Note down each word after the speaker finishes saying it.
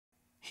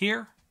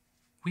Here,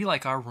 we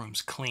like our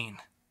rooms clean.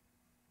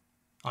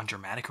 On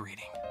Dramatic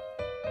Reading.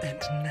 And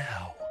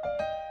now,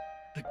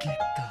 a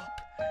geeked up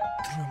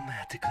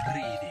dramatic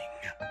reading.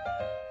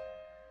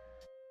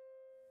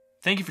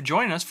 Thank you for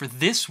joining us for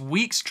this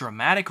week's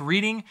Dramatic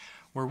Reading,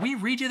 where we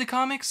read you the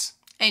comics.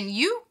 And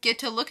you get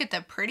to look at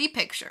the pretty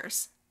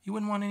pictures. You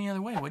wouldn't want any other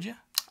way, would you?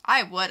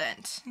 I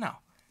wouldn't. No.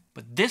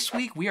 But this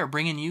week, we are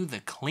bringing you The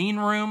Clean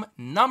Room,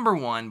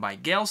 #1 by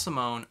Gail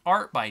Simone,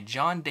 art by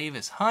John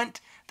Davis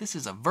Hunt. This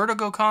is a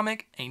Vertigo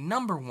comic, a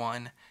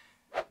 #1.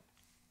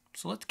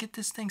 So let's get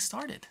this thing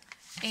started.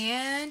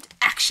 And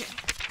action.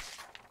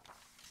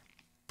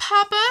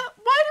 Papa,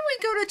 why do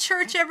we go to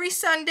church every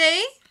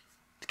Sunday?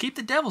 To keep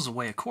the devils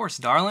away, of course,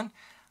 darling.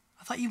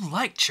 I thought you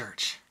liked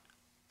church.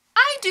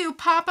 I do,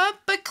 Papa,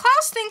 but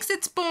Klaus thinks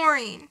it's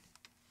boring.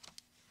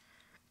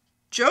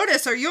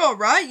 Jonas, are you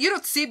alright? You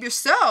don't seem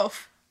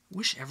yourself.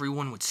 Wish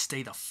everyone would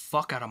stay the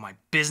fuck out of my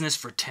business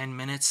for 10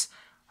 minutes.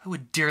 I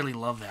would dearly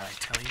love that, I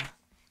tell you.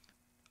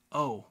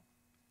 Oh,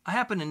 I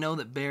happen to know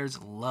that bears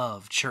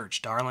love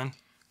church, darling.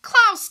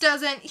 Klaus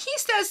doesn't. He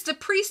says the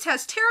priest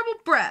has terrible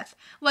breath,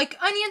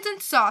 like onions and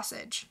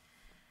sausage.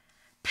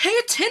 Pay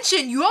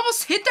attention, you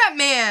almost hit that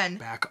man.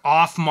 Back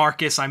off,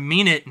 Marcus. I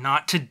mean it,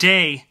 not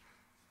today.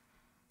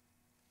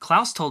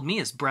 Klaus told me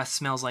his breath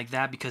smells like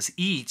that because he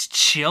eats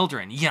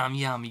children. Yum,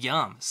 yum,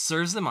 yum.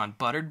 Serves them on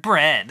buttered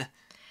bread.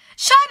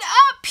 Shut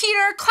up,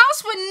 Peter.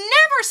 Klaus would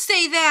never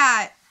say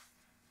that.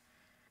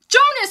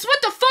 Jonas, what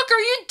the fuck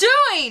are you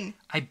doing?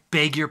 I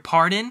beg your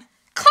pardon?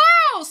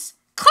 Klaus!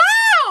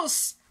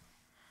 Klaus!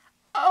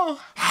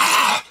 Oh.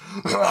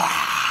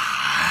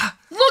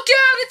 Look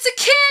out, it's a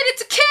kid!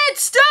 It's a kid!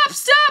 Stop,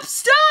 stop,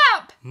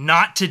 stop!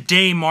 Not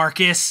today,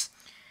 Marcus.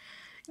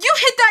 You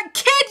hit that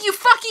kid, you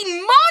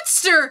fucking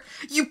monster!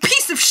 You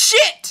piece of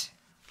shit!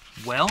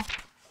 Well,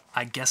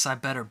 I guess I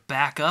better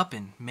back up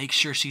and make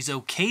sure she's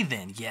okay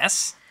then,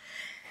 yes?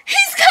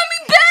 He's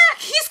coming back!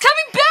 He's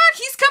coming back!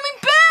 He's coming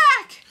back!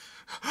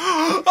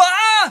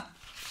 Ah!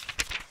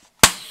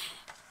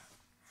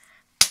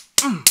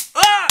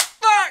 Ah!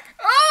 Fuck!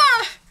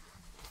 Ah!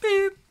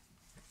 Beep,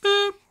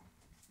 boop,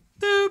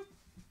 boop.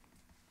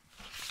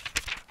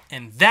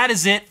 And that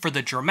is it for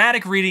the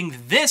Dramatic Reading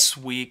this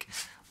week.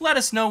 Let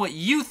us know what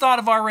you thought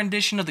of our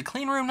rendition of The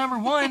Clean Room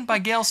 #1 by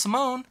Gail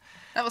Simone.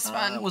 That was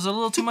fun. It was a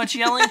little too much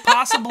yelling,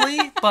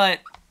 possibly,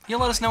 but you'll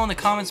let us know in the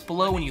comments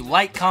below when you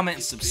like, comment,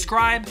 and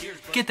subscribe.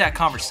 Get that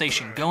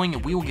conversation going,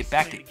 and we will get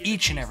back to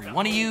each and every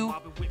one of you.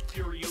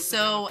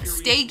 So,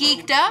 stay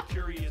geeked up.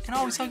 And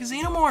always hug a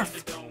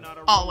xenomorph.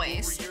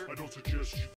 Always.